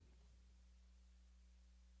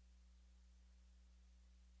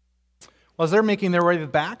Well, as they're making their way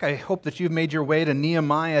back, I hope that you've made your way to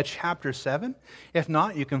Nehemiah chapter 7. If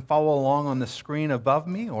not, you can follow along on the screen above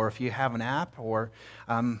me, or if you have an app or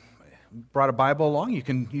brought a Bible along, you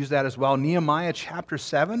can use that as well. Nehemiah chapter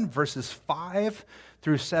 7, verses 5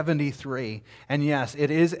 through 73. And yes, it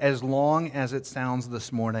is as long as it sounds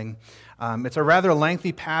this morning. It's a rather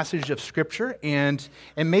lengthy passage of Scripture, and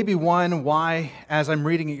maybe one why, as I'm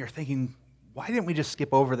reading it, you're thinking, why didn't we just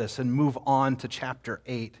skip over this and move on to chapter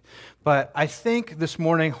 8? But I think this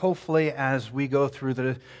morning, hopefully, as we go through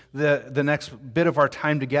the next bit of our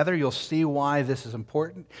time together, you'll see why this is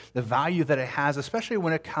important, the value that it has, especially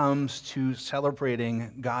when it comes to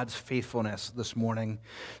celebrating God's faithfulness this morning.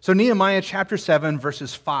 So Nehemiah chapter 7,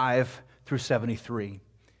 verses 5 through 73.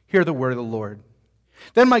 Hear the word of the Lord.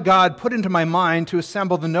 Then my God put into my mind to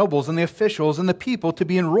assemble the nobles and the officials and the people to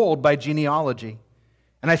be enrolled by genealogy.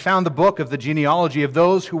 And I found the book of the genealogy of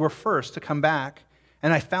those who were first to come back,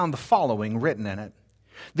 and I found the following written in it.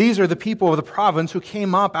 These are the people of the province who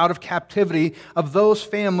came up out of captivity of those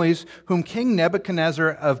families whom King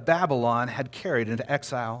Nebuchadnezzar of Babylon had carried into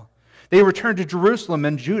exile. They returned to Jerusalem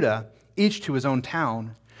and Judah, each to his own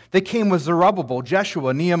town. They came with Zerubbabel,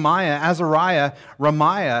 Jeshua, Nehemiah, Azariah,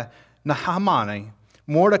 Ramiah, Nahamani,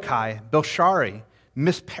 Mordecai, Belshari,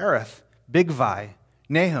 Mispereth, Bigvai,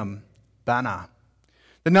 Nahum, Bana.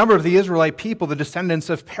 The number of the Israelite people, the descendants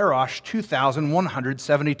of Parosh,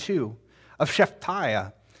 2,172. Of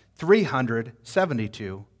Shephatiah,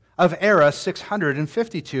 372. Of Era,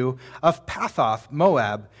 652. Of Pathoth,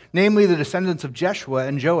 Moab, namely the descendants of Jeshua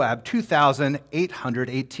and Joab,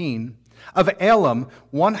 2,818. Of Elam,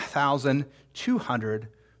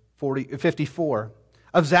 1,254.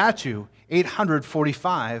 Of Zatu,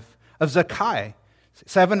 845. Of Zakai,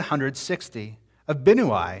 760. Of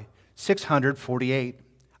Binuai, 648.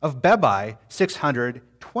 Of Bebai,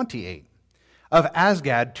 628. Of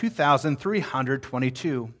Asgad,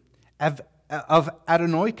 2,322. Of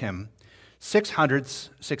Adonikim,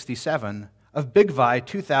 667. Of Bigvai,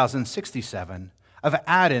 2,067. Of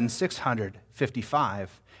Adin,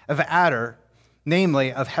 655. Of Adar,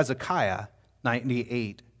 namely of Hezekiah,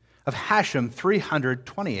 98. Of Hashem,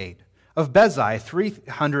 328. Of Bezai,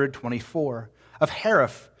 324. Of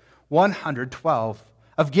Hariph, 112.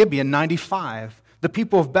 Of Gibeon, 95. The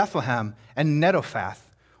people of Bethlehem and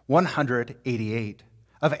Netophath, 188.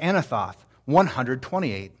 Of Anathoth,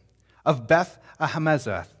 128. Of Beth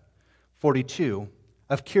Ahmazeth, 42.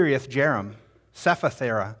 Of Kiriath Jearim,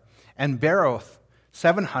 Sephathera, and Beroth,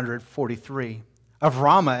 743. Of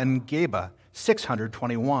Ramah and Geba,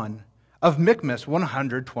 621. Of Michmas,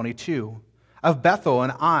 122. Of Bethel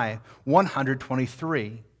and Ai,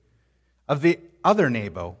 123. Of the other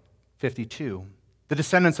Nebo, 52. The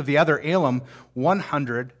descendants of the other Elam,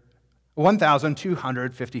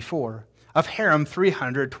 1,254. Of Haram,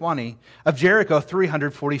 320. Of Jericho,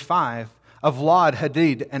 345. Of Lod,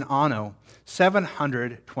 Hadid, and Ono,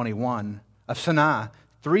 721. Of Sanaa,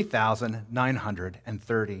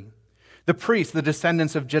 3,930. The priests, the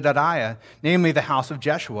descendants of Jedediah, namely the house of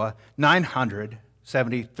Jeshua,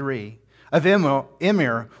 973. Of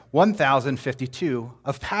Immer, 1,052.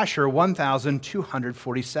 Of Pashur,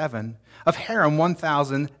 1,247. Of Haram,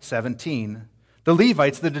 1,017. The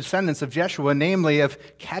Levites, the descendants of Jeshua, namely of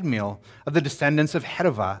Kadmiel, of the descendants of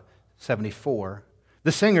Hedavah, 74.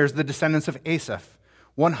 The singers, the descendants of Asaph,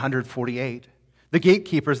 148. The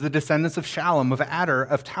gatekeepers, the descendants of Shallum, of Adar,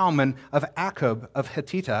 of Talmon, of Akub, of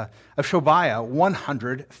Hatita, of Shobiah,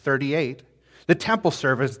 138. The temple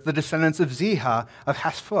servants, the descendants of Ziha, of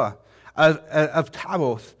Haspha, of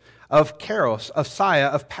Taboth, of Keros, of Saya,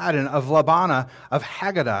 of Paddan, of Labana, of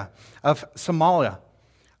Haggadah, of Samalia,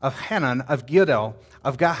 of Hanan, of Gidel,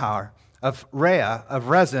 of Gahar, of Rea, of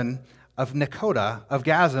Rezin, of Nekoda, of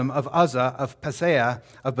Gazam, of Uzzah, of Paseah,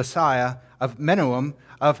 of Basiah, of Menuam,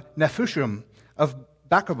 of Nephushim, of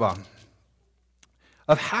Bakabam,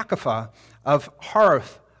 of Hakapha, of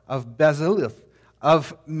Haruth, of Bazilith,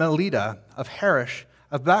 of Melida, of Harish,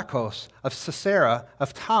 of Bakos, of Sisera,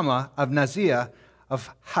 of Tama, of Naziah, of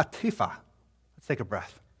Hatifa. Let's take a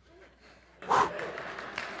breath.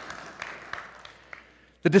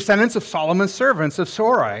 The descendants of Solomon's servants, of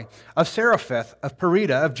Sorai, of Seraphith, of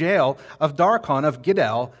Perida, of Jael, of Darkon, of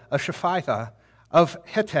Gidel, of Shephatha, of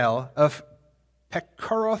Hetel, of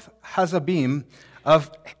Pekoroth Hazabim,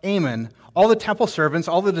 of Ammon. All the temple servants,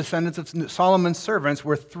 all the descendants of Solomon's servants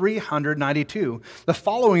were 392. The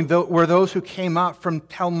following were those who came up from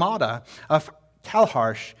Talmada, of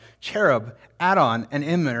Talharsh, Cherub, Adon, and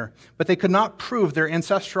Immer, but they could not prove their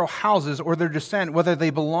ancestral houses or their descent, whether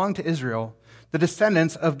they belonged to Israel. The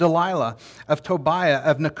descendants of Delilah, of Tobiah,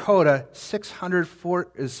 of Nekoda,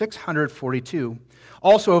 642.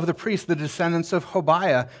 Also of the priests, the descendants of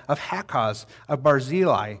Hobiah, of Hakaz, of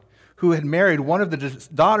Barzillai, who had married one of the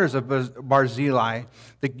daughters of Barzillai,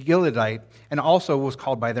 the Gileadite, and also was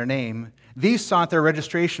called by their name. These sought their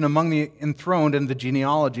registration among the enthroned in the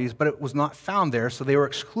genealogies, but it was not found there, so they were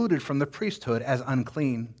excluded from the priesthood as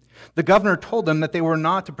unclean. The governor told them that they were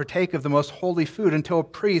not to partake of the most holy food until a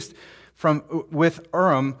priest with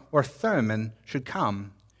Urim or Thummim should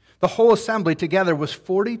come. The whole assembly together was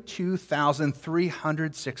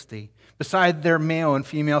 42,360, beside their male and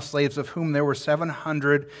female slaves, of whom there were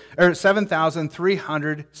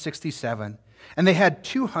 7,367. And they had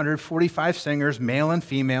 245 singers, male and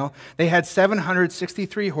female. They had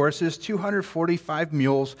 763 horses, 245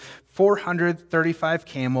 mules, 435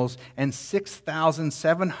 camels, and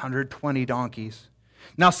 6,720 donkeys.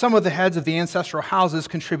 Now some of the heads of the ancestral houses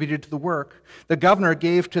contributed to the work. The governor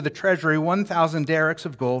gave to the treasury 1,000 derricks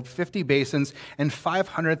of gold, 50 basins, and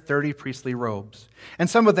 530 priestly robes. And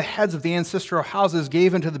some of the heads of the ancestral houses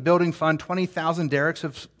gave into the building fund 20,000 derricks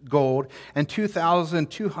of gold and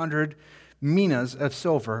 2,200 minas of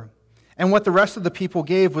silver. And what the rest of the people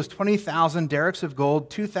gave was 20,000 derricks of gold,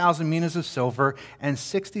 2,000 minas of silver, and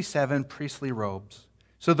 67 priestly robes.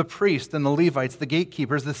 So the priests and the Levites, the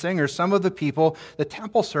gatekeepers, the singers, some of the people, the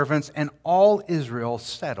temple servants, and all Israel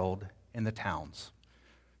settled in the towns.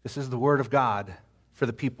 This is the word of God for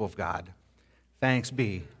the people of God. Thanks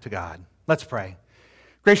be to God. Let's pray.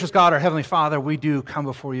 Gracious God, our Heavenly Father, we do come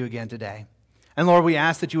before you again today. And Lord, we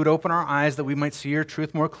ask that you would open our eyes, that we might see your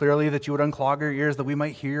truth more clearly, that you would unclog our ears, that we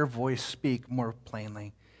might hear your voice speak more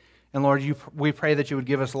plainly. And Lord, we pray that you would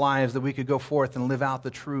give us lives that we could go forth and live out the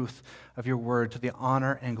truth of your word to the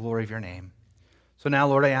honor and glory of your name. So now,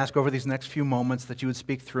 Lord, I ask over these next few moments that you would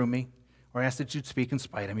speak through me, or I ask that you'd speak in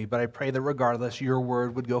spite of me, but I pray that regardless, your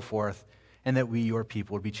word would go forth and that we, your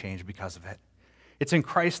people, would be changed because of it. It's in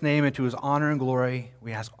Christ's name and to his honor and glory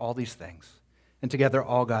we ask all these things. And together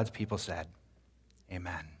all God's people said,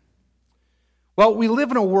 amen. Well, we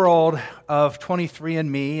live in a world of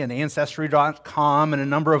 23andMe and Ancestry.com and a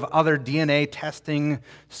number of other DNA testing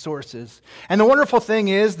sources. And the wonderful thing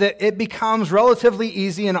is that it becomes relatively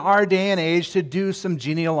easy in our day and age to do some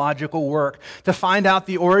genealogical work, to find out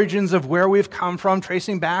the origins of where we've come from,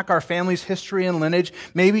 tracing back our family's history and lineage,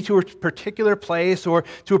 maybe to a particular place or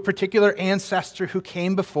to a particular ancestor who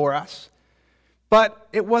came before us. But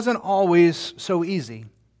it wasn't always so easy.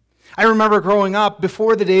 I remember growing up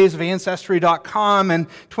before the days of Ancestry.com and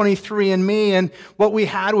 23andMe, and what we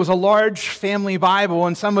had was a large family Bible,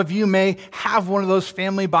 and some of you may have one of those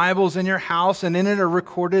family Bibles in your house, and in it are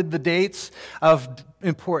recorded the dates of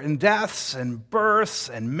important deaths and births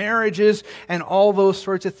and marriages and all those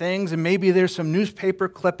sorts of things, and maybe there's some newspaper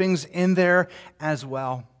clippings in there as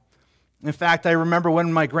well. In fact, I remember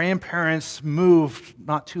when my grandparents moved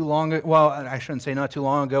not too long ago, well, I shouldn't say not too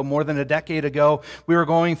long ago, more than a decade ago, we were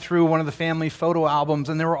going through one of the family photo albums,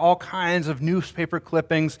 and there were all kinds of newspaper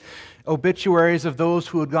clippings, obituaries of those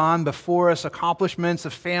who had gone before us, accomplishments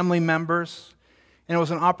of family members, and it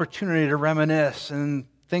was an opportunity to reminisce and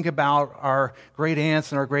think about our great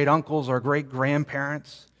aunts and our great uncles, our great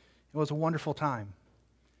grandparents. It was a wonderful time.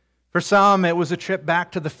 For some, it was a trip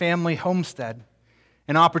back to the family homestead,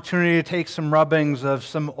 an opportunity to take some rubbings of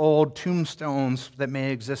some old tombstones that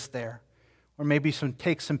may exist there, or maybe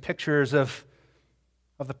take some pictures of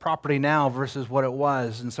the property now versus what it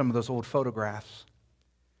was in some of those old photographs.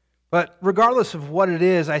 But regardless of what it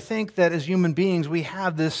is, I think that as human beings, we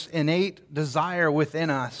have this innate desire within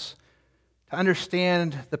us to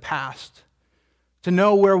understand the past, to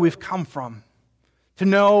know where we've come from, to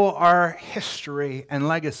know our history and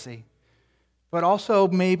legacy, but also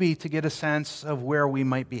maybe to get a sense of where we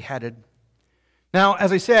might be headed. Now,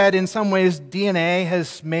 as I said, in some ways, DNA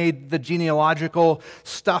has made the genealogical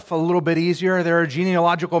stuff a little bit easier. There are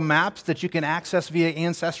genealogical maps that you can access via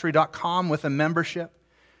Ancestry.com with a membership.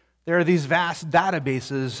 There are these vast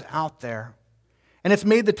databases out there. And it's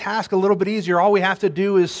made the task a little bit easier. All we have to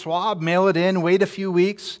do is swab, mail it in, wait a few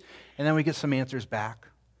weeks, and then we get some answers back.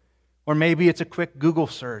 Or maybe it's a quick Google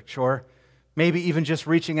search, or maybe even just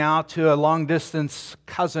reaching out to a long-distance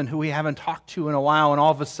cousin who we haven't talked to in a while, and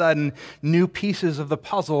all of a sudden, new pieces of the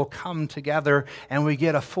puzzle come together, and we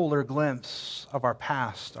get a fuller glimpse of our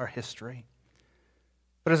past, our history.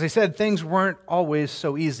 But as I said, things weren't always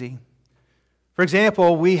so easy. For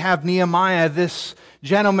example, we have Nehemiah, this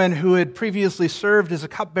gentleman who had previously served as a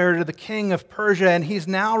cupbearer to the king of Persia, and he's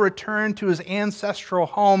now returned to his ancestral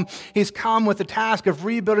home. He's come with the task of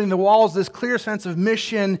rebuilding the walls, this clear sense of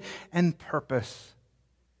mission and purpose.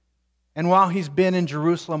 And while he's been in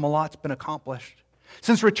Jerusalem, a lot's been accomplished.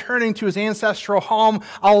 Since returning to his ancestral home,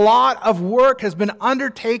 a lot of work has been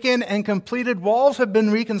undertaken and completed. Walls have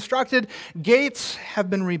been reconstructed. Gates have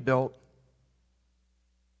been rebuilt.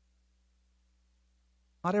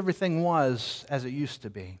 Not everything was as it used to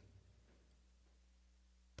be.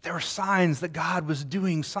 There were signs that God was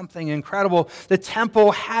doing something incredible. The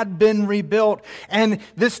temple had been rebuilt, and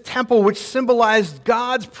this temple, which symbolized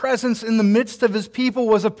God's presence in the midst of his people,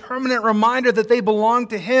 was a permanent reminder that they belonged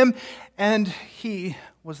to him, and he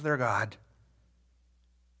was their God.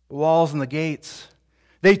 The walls and the gates,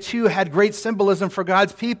 they too had great symbolism for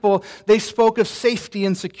God's people. They spoke of safety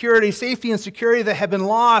and security that had been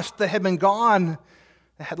lost, that had been gone,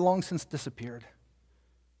 that had long since disappeared.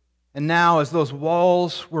 And now, as those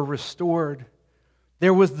walls were restored,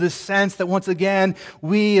 there was this sense that once again,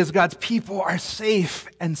 we as God's people are safe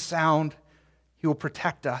and sound. He will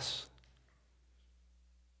protect us.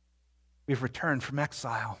 We've returned from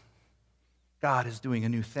exile. God is doing a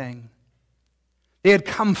new thing. They had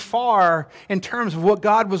come far in terms of what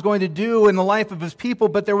God was going to do in the life of his people,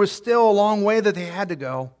 but there was still a long way that they had to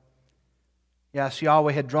go. Yes,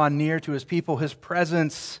 Yahweh had drawn near to his people. His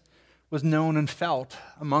presence was known and felt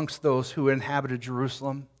amongst those who inhabited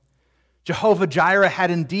Jerusalem. Jehovah Jireh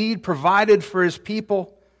had indeed provided for his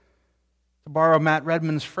people. To borrow Matt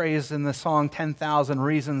Redman's phrase in the song 10,000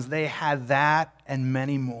 Reasons, they had that and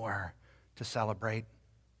many more to celebrate.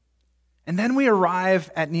 And then we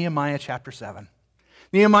arrive at Nehemiah chapter 7.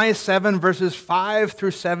 Nehemiah 7, verses 5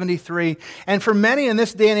 through 73. And for many in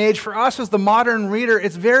this day and age, for us as the modern reader,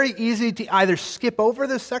 it's very easy to either skip over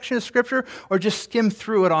this section of Scripture or just skim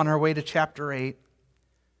through it on our way to chapter 8.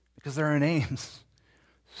 Because there are names.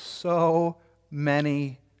 So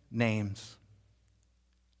many names.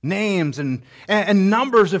 Names and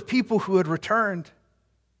numbers of people who had returned.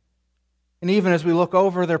 And even as we look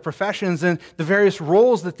over their professions and the various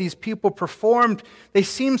roles that these people performed, they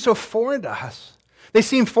seem so foreign to us. They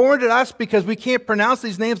seem foreign to us because we can't pronounce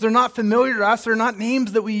these names. They're not familiar to us. They're not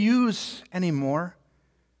names that we use anymore.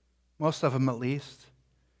 Most of them, at least.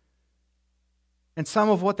 And some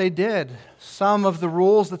of what they did, some of the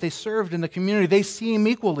roles that they served in the community, they seem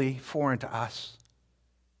equally foreign to us.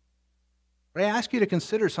 But I ask you to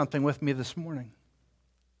consider something with me this morning.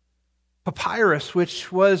 Papyrus,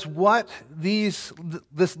 which was what this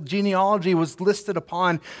genealogy was listed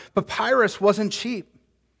upon, papyrus wasn't cheap.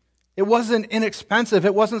 It wasn't inexpensive.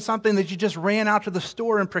 It wasn't something that you just ran out to the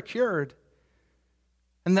store and procured.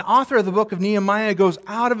 And the author of the book of Nehemiah goes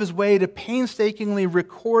out of his way to painstakingly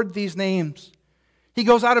record these names. He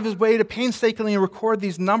goes out of his way to painstakingly record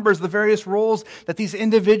these numbers, the various roles that these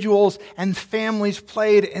individuals and families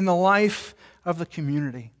played in the life of the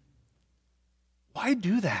community. Why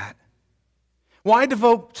do that? Why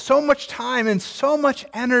devote so much time and so much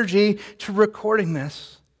energy to recording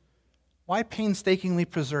this? Why painstakingly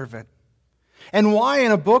preserve it? And why,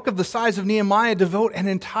 in a book of the size of Nehemiah, devote an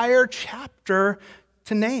entire chapter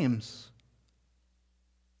to names?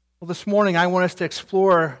 Well, this morning I want us to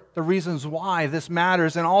explore the reasons why this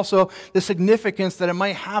matters and also the significance that it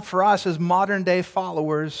might have for us as modern-day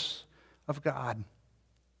followers of God.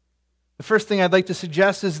 The first thing I'd like to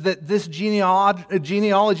suggest is that this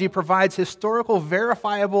genealogy provides historical,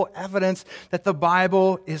 verifiable evidence that the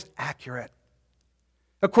Bible is accurate.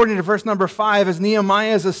 According to verse number 5, as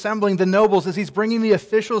Nehemiah is assembling the nobles, as he's bringing the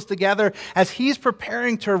officials together, as he's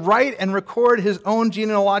preparing to write and record his own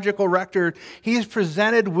genealogical record, he's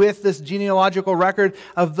presented with this genealogical record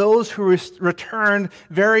of those who returned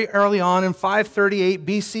very early on in 538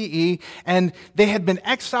 BCE, and they had been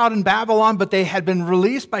exiled in Babylon, but they had been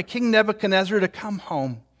released by King Nebuchadnezzar to come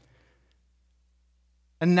home.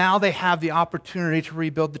 And now they have the opportunity to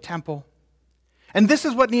rebuild the temple. And this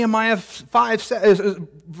is what Nehemiah 5 says,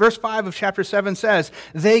 verse 5 of chapter 7 says.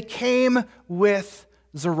 They came with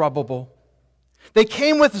Zerubbabel. They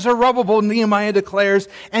came with Zerubbabel, Nehemiah declares,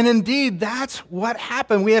 and indeed that's what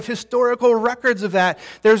happened. We have historical records of that.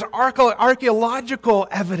 There's archaeological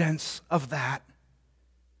evidence of that.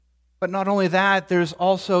 But not only that, there's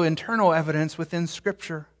also internal evidence within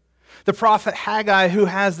Scripture. The prophet Haggai, who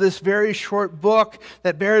has this very short book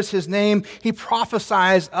that bears his name, he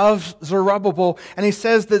prophesies of Zerubbabel, and he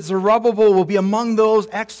says that Zerubbabel will be among those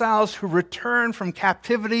exiles who return from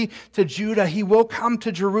captivity to Judah. He will come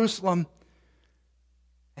to Jerusalem,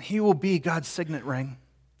 and he will be God's signet ring,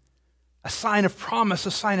 a sign of promise,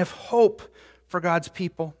 a sign of hope for God's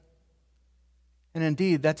people. And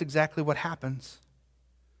indeed, that's exactly what happens.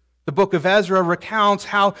 The book of Ezra recounts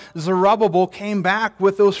how Zerubbabel came back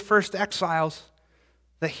with those first exiles,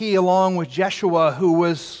 that he, along with Jeshua, who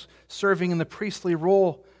was serving in the priestly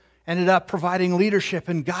role, ended up providing leadership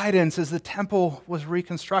and guidance as the temple was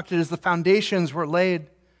reconstructed, as the foundations were laid.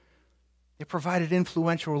 They provided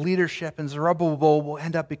influential leadership, and Zerubbabel will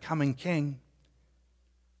end up becoming king.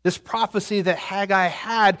 This prophecy that Haggai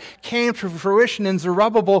had came to fruition in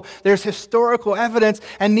Zerubbabel. There's historical evidence,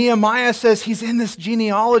 and Nehemiah says he's in this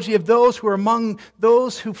genealogy of those who are among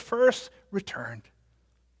those who first returned.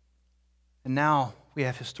 And now we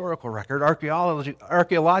have historical record,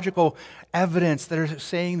 archaeological evidence that are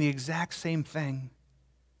saying the exact same thing.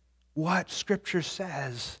 What Scripture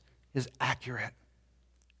says is accurate,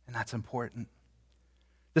 and that's important.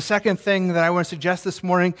 The second thing that I want to suggest this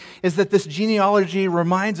morning is that this genealogy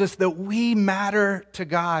reminds us that we matter to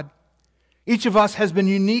God. Each of us has been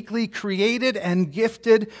uniquely created and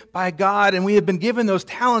gifted by God, and we have been given those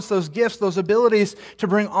talents, those gifts, those abilities to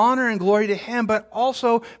bring honor and glory to Him, but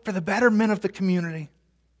also for the betterment of the community.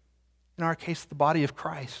 In our case, the body of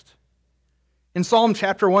Christ. In Psalm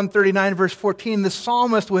chapter 139, verse 14, the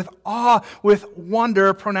psalmist with awe, with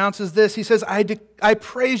wonder, pronounces this. He says, I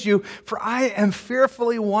praise you, for I am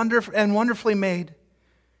fearfully and wonderfully made.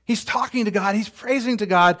 He's talking to God. He's praising to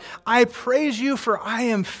God. I praise you, for I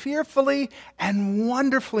am fearfully and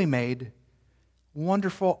wonderfully made.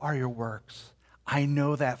 Wonderful are your works. I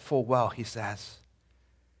know that full well, he says.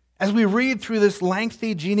 As we read through this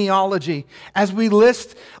lengthy genealogy, as we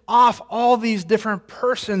list off all these different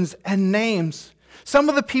persons and names, some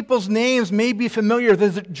of the people's names may be familiar,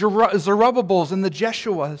 the Zerubbabels and the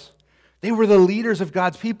Jeshuas. They were the leaders of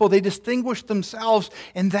God's people. They distinguished themselves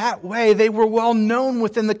in that way. They were well known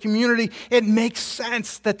within the community. It makes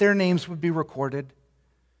sense that their names would be recorded.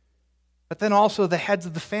 But then also the heads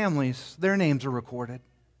of the families, their names are recorded.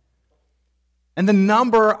 And the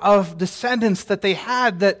number of descendants that they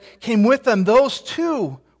had that came with them, those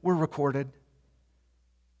too were recorded.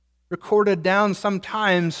 Recorded down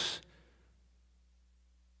sometimes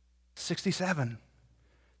 67,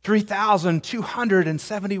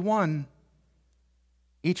 3,271.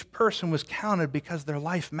 Each person was counted because their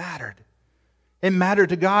life mattered. It mattered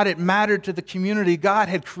to God. It mattered to the community. God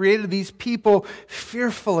had created these people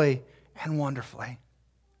fearfully and wonderfully.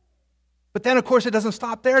 But then, of course, it doesn't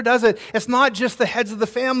stop there, does it? It's not just the heads of the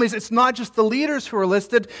families. It's not just the leaders who are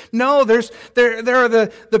listed. No, there are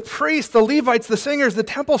the priests, the Levites, the singers, the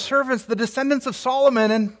temple servants, the descendants of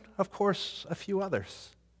Solomon, and, of course, a few others.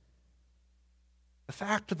 The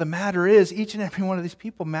fact of the matter is, each and every one of these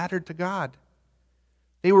people mattered to God.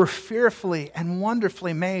 They were fearfully and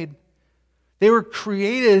wonderfully made. They were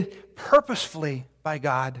created purposefully by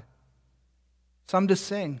God. Some to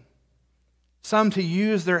sing. Some to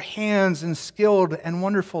use their hands in skilled and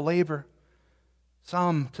wonderful labor.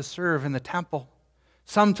 Some to serve in the temple.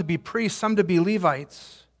 Some to be priests. Some to be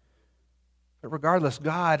Levites. But regardless,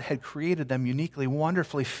 God had created them uniquely,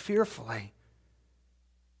 wonderfully, fearfully.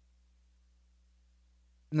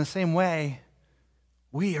 In the same way,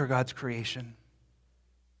 we are God's creation.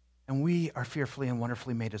 And we are fearfully and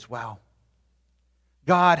wonderfully made as well.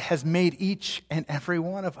 God has made each and every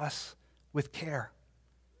one of us with care,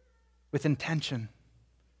 with intention,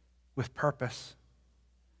 with purpose.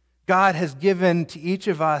 God has given to each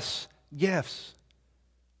of us gifts.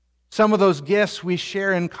 Some of those gifts we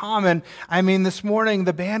share in common. I mean, this morning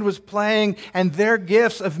the band was playing and their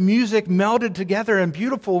gifts of music melded together in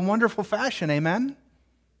beautiful and wonderful fashion. Amen?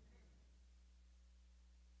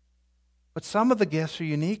 But some of the gifts are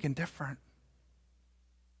unique and different.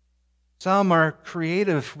 Some are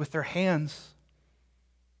creative with their hands.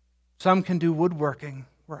 Some can do woodworking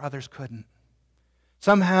where others couldn't.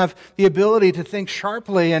 Some have the ability to think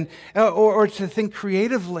sharply or to think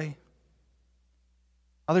creatively.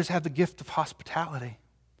 Others have the gift of hospitality.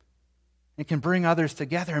 It can bring others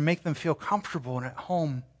together and make them feel comfortable and at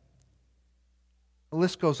home. The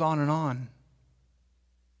list goes on and on.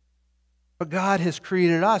 But God has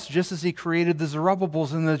created us just as He created the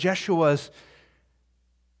Zerubbabels and the Jeshuas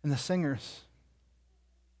and the singers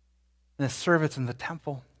and the servants in the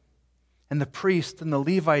temple and the priests and the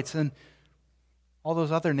Levites and all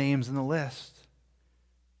those other names in the list.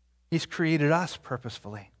 He's created us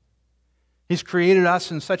purposefully. He's created us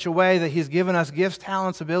in such a way that He's given us gifts,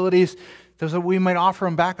 talents, abilities, so that we might offer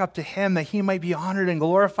them back up to Him, that He might be honored and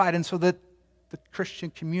glorified, and so that the Christian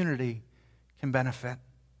community can benefit.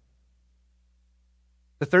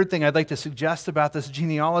 The third thing I'd like to suggest about this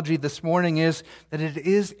genealogy this morning is that it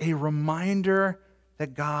is a reminder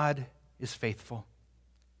that God is faithful.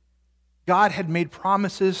 God had made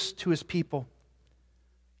promises to His people.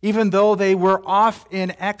 Even though they were off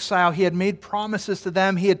in exile, He had made promises to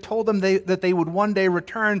them. He had told them that they would one day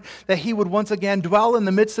return, that He would once again dwell in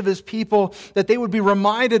the midst of His people, that they would be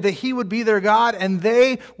reminded that He would be their God and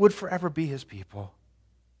they would forever be His people.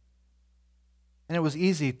 And it was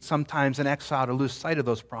easy sometimes in exile to lose sight of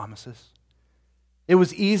those promises. It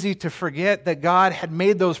was easy to forget that God had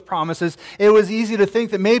made those promises. It was easy to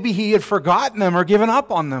think that maybe he had forgotten them or given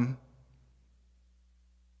up on them.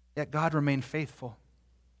 Yet God remained faithful.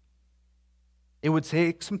 It would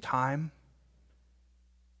take some time.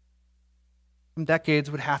 Some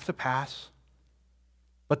decades would have to pass.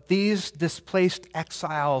 But these displaced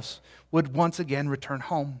exiles would once again return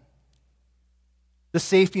home. The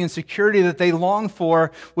safety and security that they longed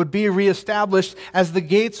for would be reestablished as the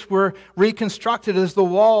gates were reconstructed, as the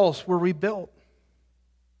walls were rebuilt.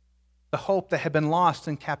 The hope that had been lost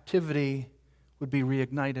in captivity would be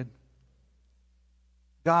reignited.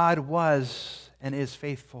 God was and is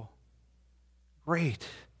faithful. Great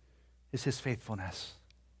is his faithfulness.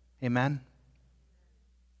 Amen.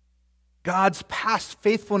 God's past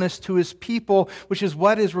faithfulness to his people, which is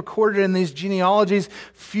what is recorded in these genealogies,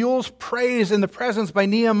 fuels praise in the presence by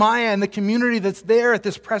Nehemiah and the community that's there at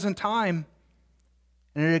this present time.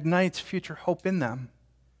 And it ignites future hope in them.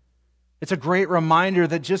 It's a great reminder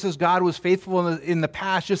that just as God was faithful in the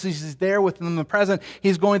past, just as he's there with them in the present,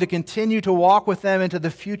 he's going to continue to walk with them into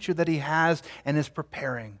the future that he has and is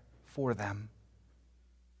preparing for them.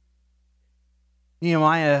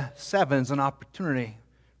 Nehemiah 7 is an opportunity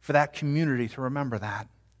for that community to remember that.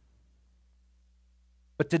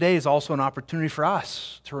 But today is also an opportunity for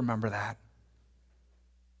us to remember that.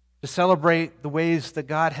 To celebrate the ways that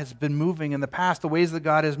God has been moving in the past, the ways that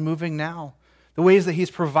God is moving now, the ways that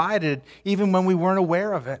he's provided even when we weren't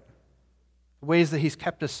aware of it, the ways that he's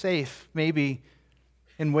kept us safe, maybe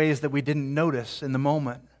in ways that we didn't notice in the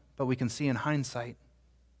moment, but we can see in hindsight.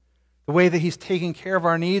 The way that he's taken care of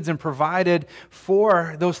our needs and provided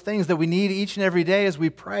for those things that we need each and every day as we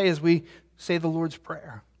pray, as we say the Lord's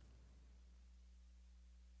Prayer.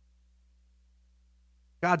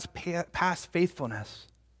 God's past faithfulness,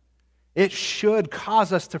 it should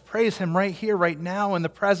cause us to praise him right here, right now, in the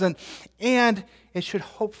present, and it should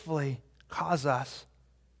hopefully cause us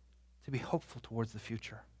to be hopeful towards the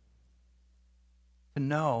future. To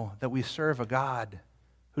know that we serve a God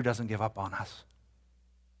who doesn't give up on us.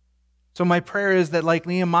 So my prayer is that like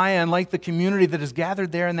Nehemiah and like the community that is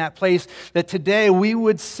gathered there in that place, that today we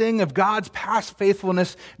would sing of God's past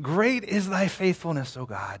faithfulness. Great is thy faithfulness, O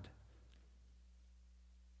God.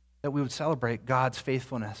 That we would celebrate God's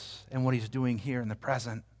faithfulness and what he's doing here in the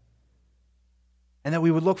present. And that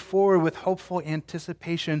we would look forward with hopeful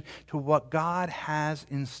anticipation to what God has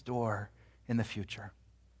in store in the future.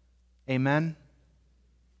 Amen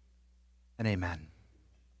and amen.